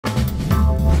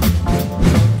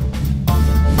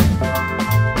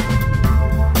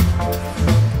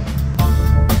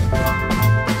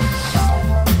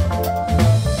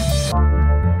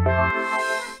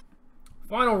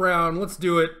Let's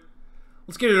do it.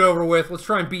 Let's get it over with. Let's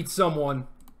try and beat someone.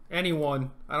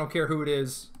 Anyone. I don't care who it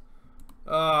is.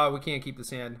 We can't keep this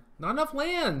hand. Not enough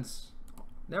lands.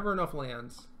 Never enough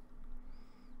lands.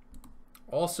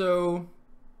 Also,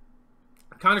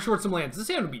 kind of short some lands. This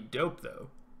hand would be dope, though.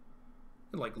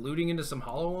 Like, looting into some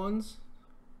hollow ones.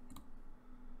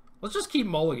 Let's just keep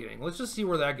mulliganing. Let's just see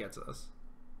where that gets us.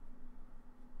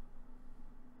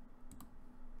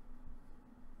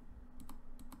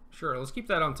 Sure, let's keep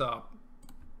that on top.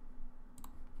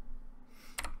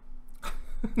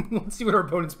 Let's see what our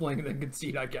opponent's playing and then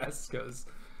concede, I guess, because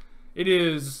it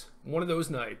is one of those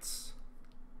nights.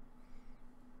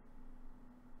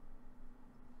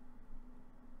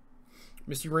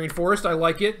 Misty Rainforest, I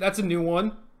like it. That's a new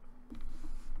one.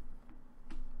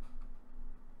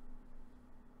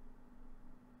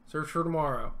 Search for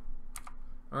tomorrow.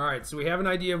 Alright, so we have an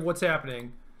idea of what's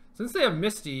happening. Since they have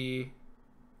Misty,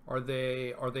 are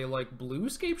they like blue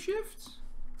scape shifts?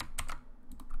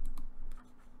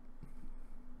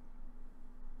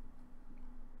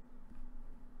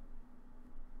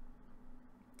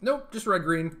 Nope, just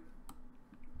red-green.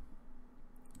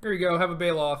 Here you go, have a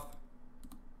Baloth.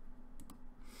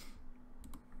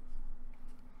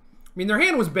 I mean, their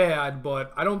hand was bad,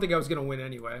 but I don't think I was going to win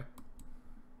anyway.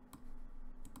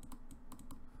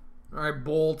 Alright,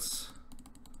 Bolts.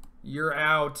 You're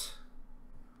out.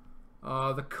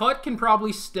 The cut can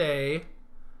probably stay.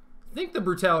 I think the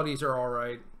brutalities are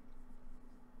alright.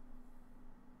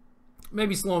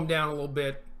 Maybe slow them down a little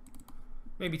bit.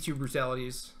 Maybe 2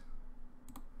 brutalities.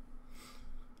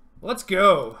 Let's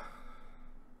go.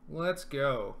 Let's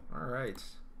go. Alright.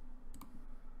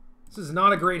 This is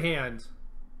not a great hand.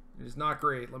 It is not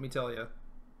great, let me tell you.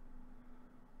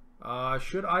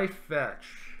 Should I fetch?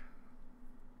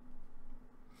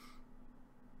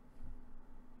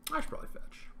 I should probably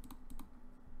fetch.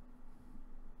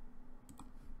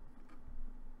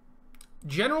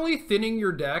 Generally, thinning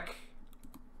your deck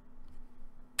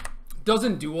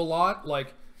doesn't do a lot.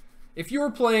 Like, if you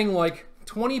were playing, like,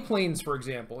 20 planes, for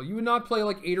example, you would not play,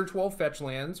 like, 8 or 12 fetch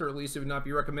lands, or at least it would not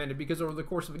be recommended, because over the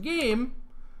course of a game,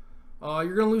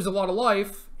 you're going to lose a lot of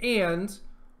life, and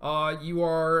you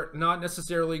are not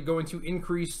necessarily going to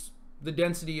increase the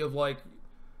density of, like,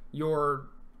 your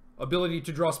ability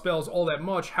to draw spells all that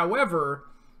much. However,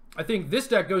 I think this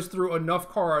deck goes through enough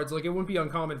cards. Like, it wouldn't be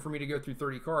uncommon for me to go through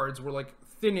 30 cards, where, like,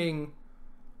 thinning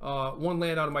one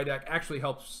land out of my deck actually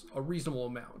helps a reasonable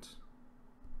amount.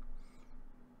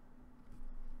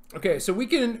 Okay, so we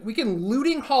can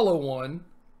looting hollow one,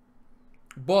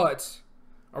 but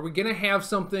are we gonna have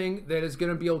something that is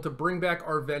gonna be able to bring back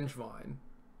our Vengevine?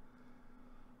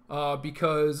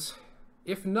 Because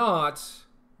if not,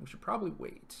 we should probably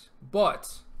wait.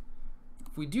 But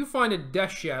if we do find a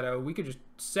Death Shadow, we could just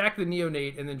sack the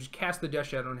Neonate and then just cast the Death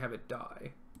Shadow and have it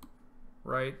die.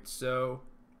 Right? So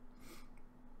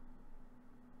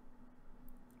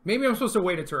maybe I'm supposed to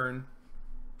wait a turn.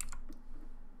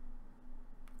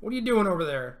 What are you doing over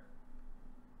there?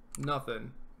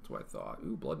 Nothing. That's what I thought.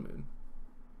 Ooh, Blood Moon.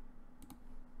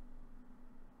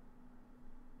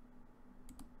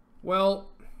 Well,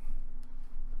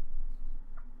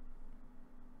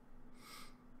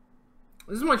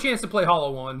 this is my chance to play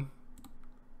Hollow One.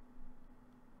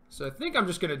 So I think I'm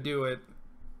just going to do it.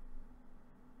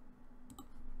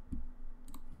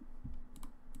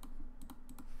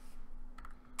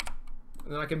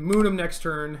 And then I can moon him next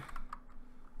turn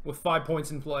with 5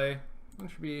 points in play. That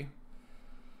should be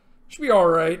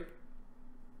alright.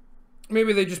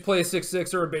 Maybe they just play a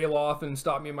 6/6 or a Baloth and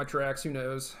stop me in my tracks. Who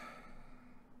knows?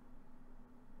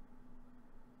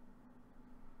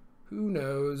 Who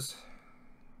knows?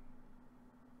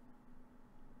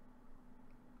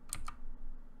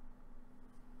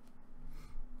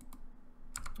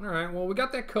 Alright, well, we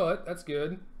got that cut. That's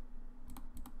good.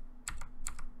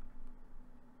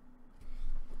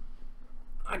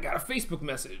 I got a Facebook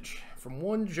message from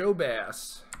one Joe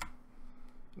Bass.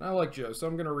 And I like Joe, so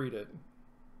I'm going to read it.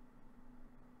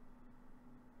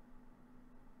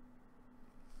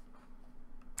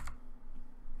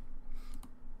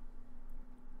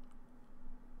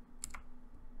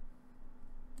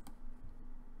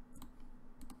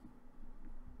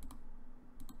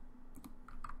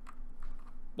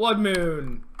 Blood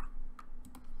Moon.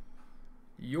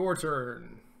 Your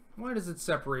turn. Why does it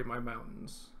separate my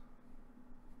mountains?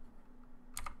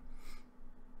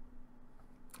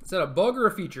 Is that a bug or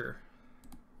a feature?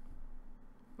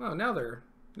 Oh, now they're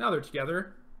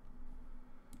together.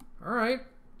 All right,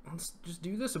 let's just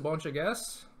do this a bunch, I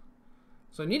guess.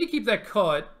 So I need to keep that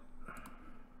cut.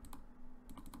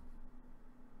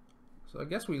 So I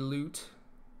guess we loot.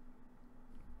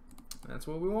 That's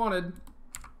what we wanted.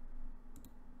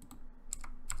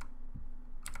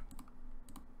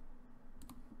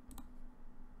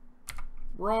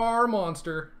 Rawr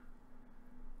monster.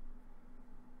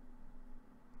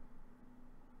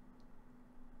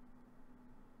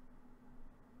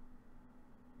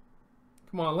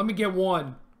 Come on, let me get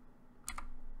one.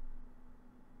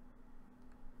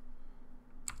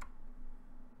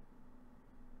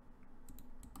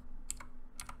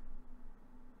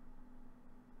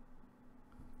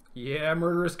 Yeah,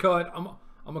 murderous cut. I'm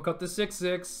gonna cut the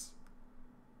 6/6.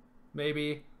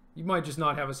 Maybe. You might just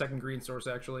not have a second green source,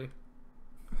 actually.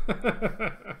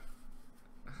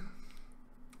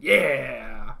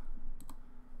 Yeah!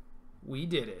 We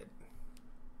did it.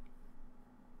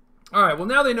 Alright, well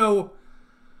now they know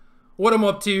what I'm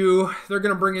up to. They're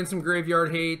gonna bring in some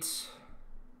graveyard hate.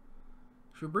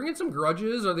 Should we bring in some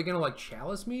grudges? Are they gonna, like,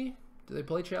 chalice me? Do they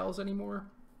play chalice anymore?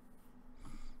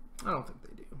 I don't think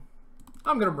they do.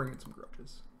 I'm gonna bring in some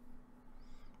grudges.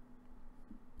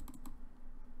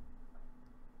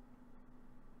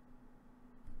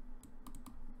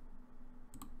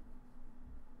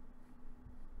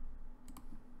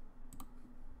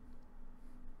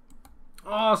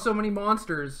 Oh, so many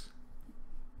monsters.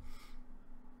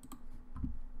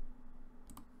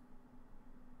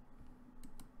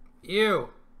 Ew.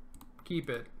 Keep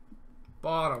it.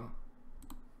 Bottom.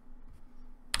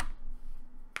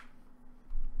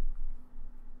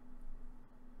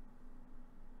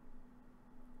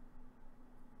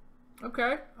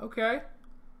 Okay, okay.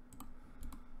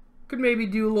 Could maybe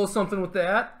do a little something with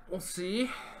that. We'll see.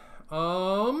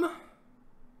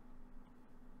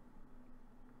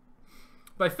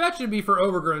 If I fetch, it'd be for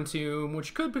Overgrown Tomb,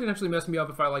 which could potentially mess me up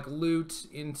if I, like, loot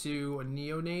into a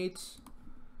Neonate. So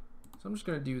I'm just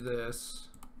going to do this.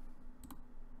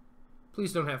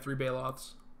 Please don't have 3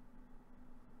 Bailouts.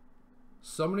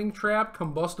 Summoning Trap,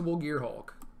 Combustible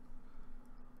Gearhulk.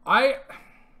 I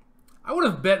would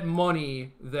have bet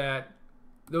money that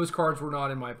those cards were not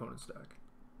in my opponent's deck.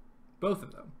 Both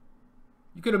of them.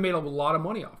 You could have made a lot of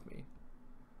money off me.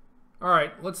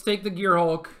 Alright, let's take the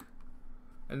Gearhulk.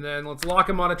 And then let's lock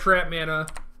him on a trap mana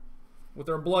with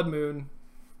our Blood Moon.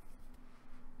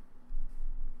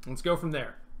 Let's go from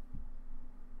there.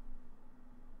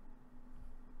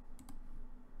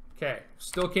 Okay,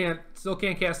 still can't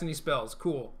cast any spells.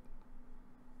 Cool.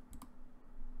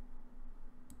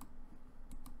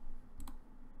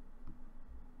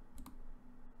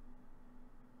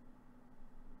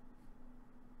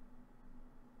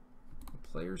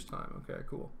 Player's time. Okay,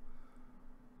 cool.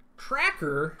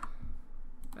 Tracker.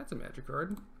 That's a magic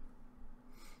card.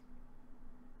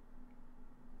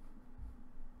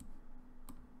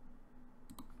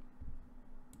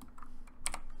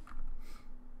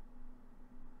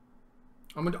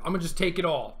 I'm gonna just take it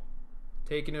all.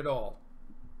 Taking it all.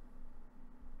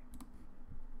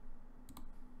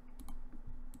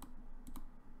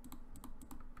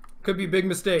 Could be a big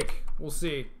mistake. We'll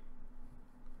see.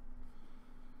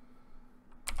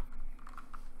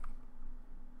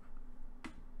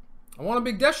 I want a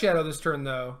big Death Shadow this turn,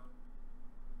 though.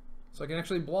 So I can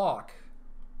actually block.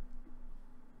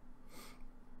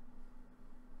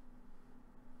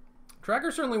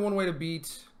 Tracker's certainly one way to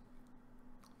beat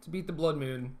the Blood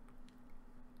Moon.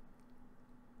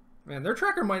 Man, their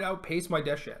Tracker might outpace my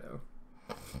Death Shadow.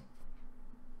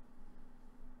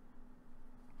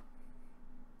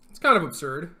 It's kind of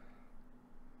absurd.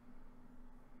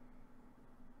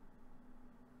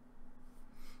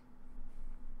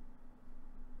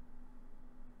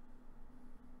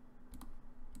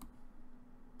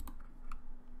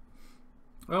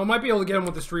 Well, I might be able to get him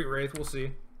with the Street Wraith. We'll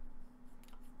see.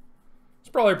 It's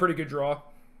probably a pretty good draw.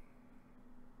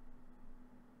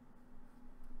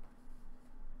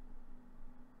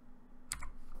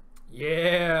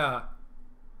 Yeah.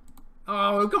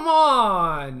 Oh, come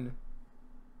on.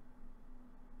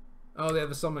 Oh, they have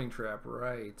the Summoning Trap.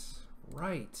 Right.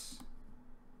 Right.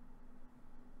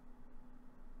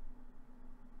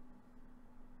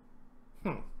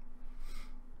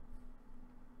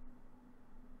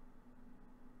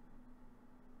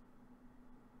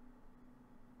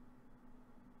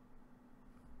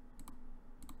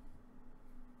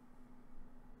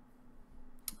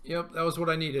 Yep, that was what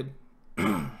I needed.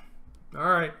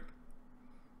 Alright.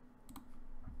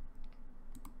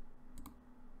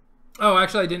 Oh,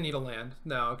 actually I didn't need a land.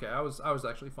 No, okay, I was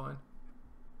actually fine.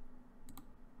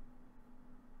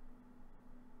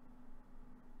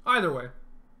 Either way.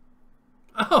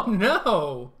 Oh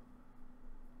no.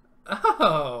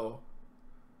 Oh.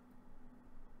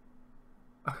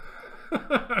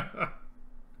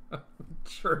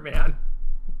 Sure, man.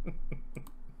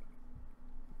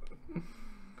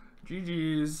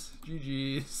 GG's.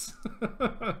 GG's.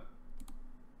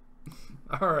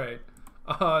 Alright.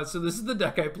 So this is the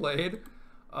deck I played.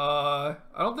 I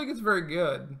don't think it's very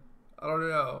good. I don't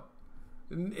know.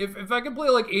 If I could play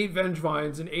like 8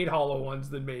 Vengevines and 8 Hollow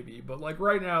Ones, then maybe. But like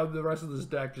right now, the rest of this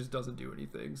deck just doesn't do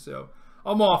anything. So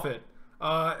I'm off it.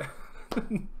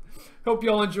 Hope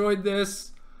y'all enjoyed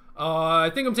this. I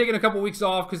think I'm taking a couple weeks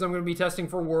off because I'm going to be testing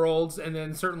for Worlds. And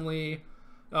then certainly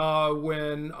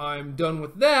when I'm done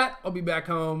with that, I'll be back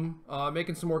home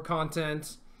making some more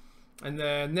content. And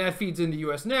then that feeds into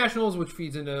US Nationals, which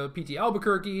feeds into PT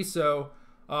Albuquerque. So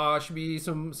should be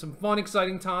some fun,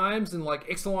 exciting times, and like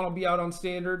Ixalan will be out on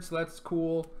Standard, so that's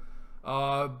cool.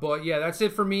 But yeah, that's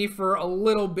it for me for a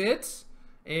little bit,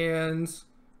 and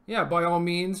yeah, by all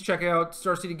means, check out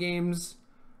Star City Games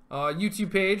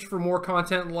YouTube page for more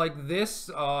content like this.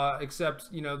 Except,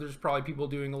 you know, there's probably people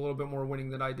doing a little bit more winning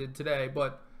than I did today,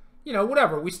 but you know,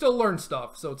 whatever. We still learn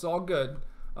stuff, so it's all good.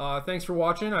 Thanks for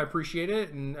watching. I appreciate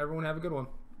it, and everyone have a good one.